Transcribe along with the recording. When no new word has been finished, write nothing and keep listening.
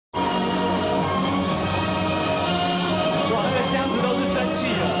箱子都是蒸汽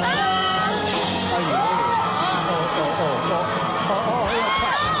了。哎呦，要快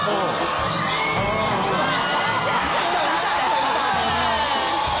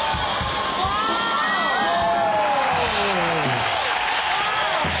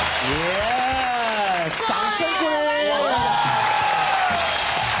掌声鼓励！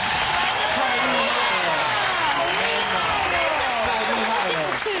太厉害了！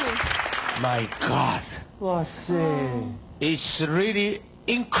 My God！ 哇塞 ！It's really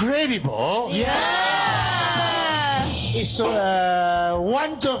incredible. Yeah. It's so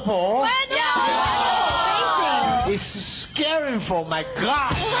wonderful. Yeah. It's scary for my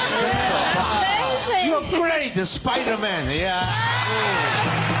God. You're great, Spider-Man. Yeah.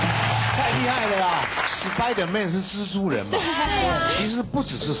 太厉害了啦 ！Spider-Man 是蜘蛛人嘛？其实不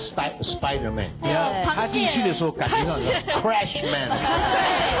只是 Spider-Man， 他进去的时候感觉到是 Crash Man。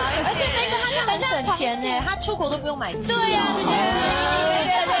而且那个他是很省钱呢，他出国都不用买机票。对呀，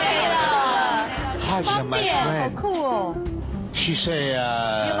对了。Hi, my friend. 好酷哦。She said,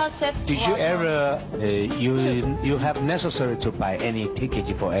 "Did you ever you have necessary to buy any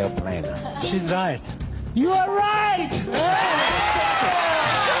ticket for airplane?" She's right. You are right.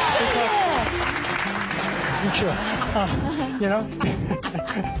 Sure. You know.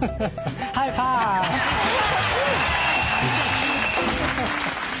 High five.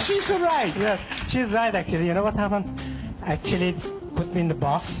 She's right. Yes, she's right. Actually, you know what happened? Actually, put me in the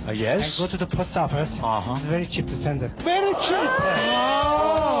box. Yes. And go to the post office. It's very cheap to send it. Very cheap.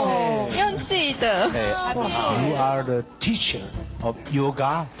 用记的。You are the teacher of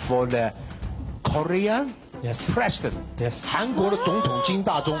yoga for the Korean president. Yes. 韩国的总统金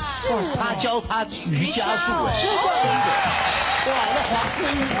大中，他教他瑜伽术哎，哇，那黄世玉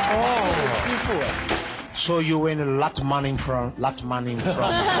是师傅哎。So you win a lot money from Korea.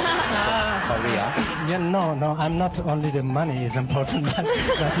 Yeah, no. I'm not only the money is important,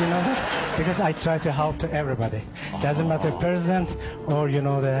 but you know, because I try to help to everybody. Doesn't matter president or you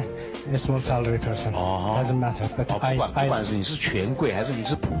know the small salary person. Doesn't matter. But 不管是你是权贵还是你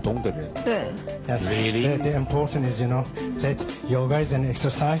是普通的人。对。Yes. Really? The important is you know that yoga is an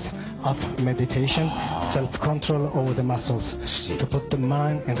exercise of meditation, self-control over the muscles, to put the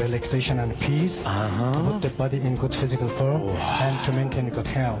mind in relaxation and peace, to put the body in good physical form, and to maintain good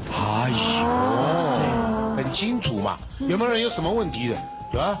health. 哎呦，很清楚嘛。有没有人有什么问题的？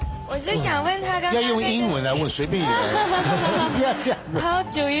有啊。我是想问他刚刚要用英文来问，随便一点。不要这样。How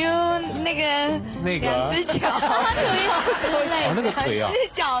do you 那个两只脚？那个腿啊。两只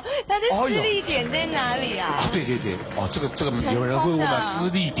脚，它的施力点在哪里啊？对，哦，这个有人会问嘛，施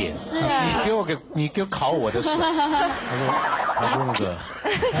力点。是啊。你给我考我的时候，他说那个。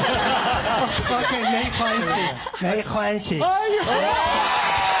OK， 没关系。哎呦。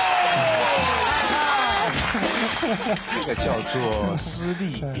这个叫做施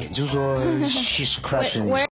力点，就是说 she's crushing。